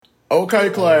Okay,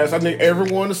 class. I need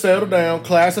everyone to settle down.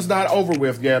 Class is not over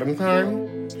with yet, okay?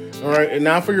 All right, and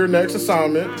now for your next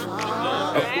assignment.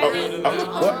 What?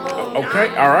 Okay,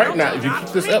 all right. Now, if you keep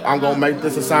this up, I'm going to make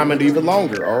this assignment even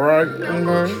longer, all right?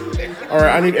 Okay. All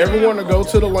right, I need everyone to go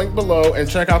to the link below and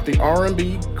check out the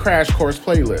R&B Crash Course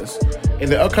playlist. In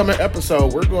the upcoming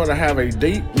episode, we're going to have a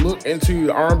deep look into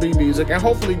the R&B music and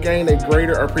hopefully gain a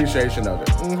greater appreciation of it,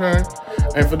 okay?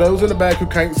 And for those in the back who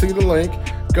can't see the link,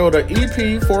 go to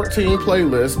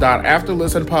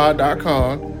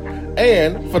ep14playlist.afterlistenpod.com.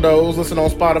 And for those listening on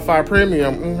Spotify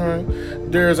Premium, okay,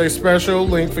 there's a special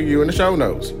link for you in the show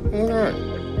notes. Okay.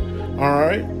 All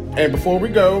right. And before we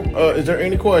go, is there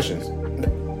any questions?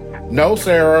 No,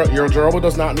 Sarah, your gerbil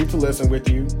does not need to listen with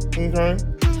you. Okay.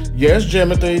 Yes,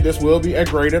 Jimothy, this will be a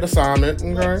graded assignment.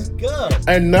 Okay. Good.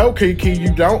 And no, Kiki,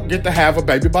 you don't get to have a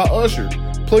baby by Usher.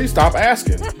 Please stop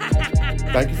asking.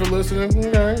 Thank you for listening.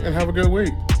 Okay. And have a good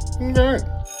week. Okay.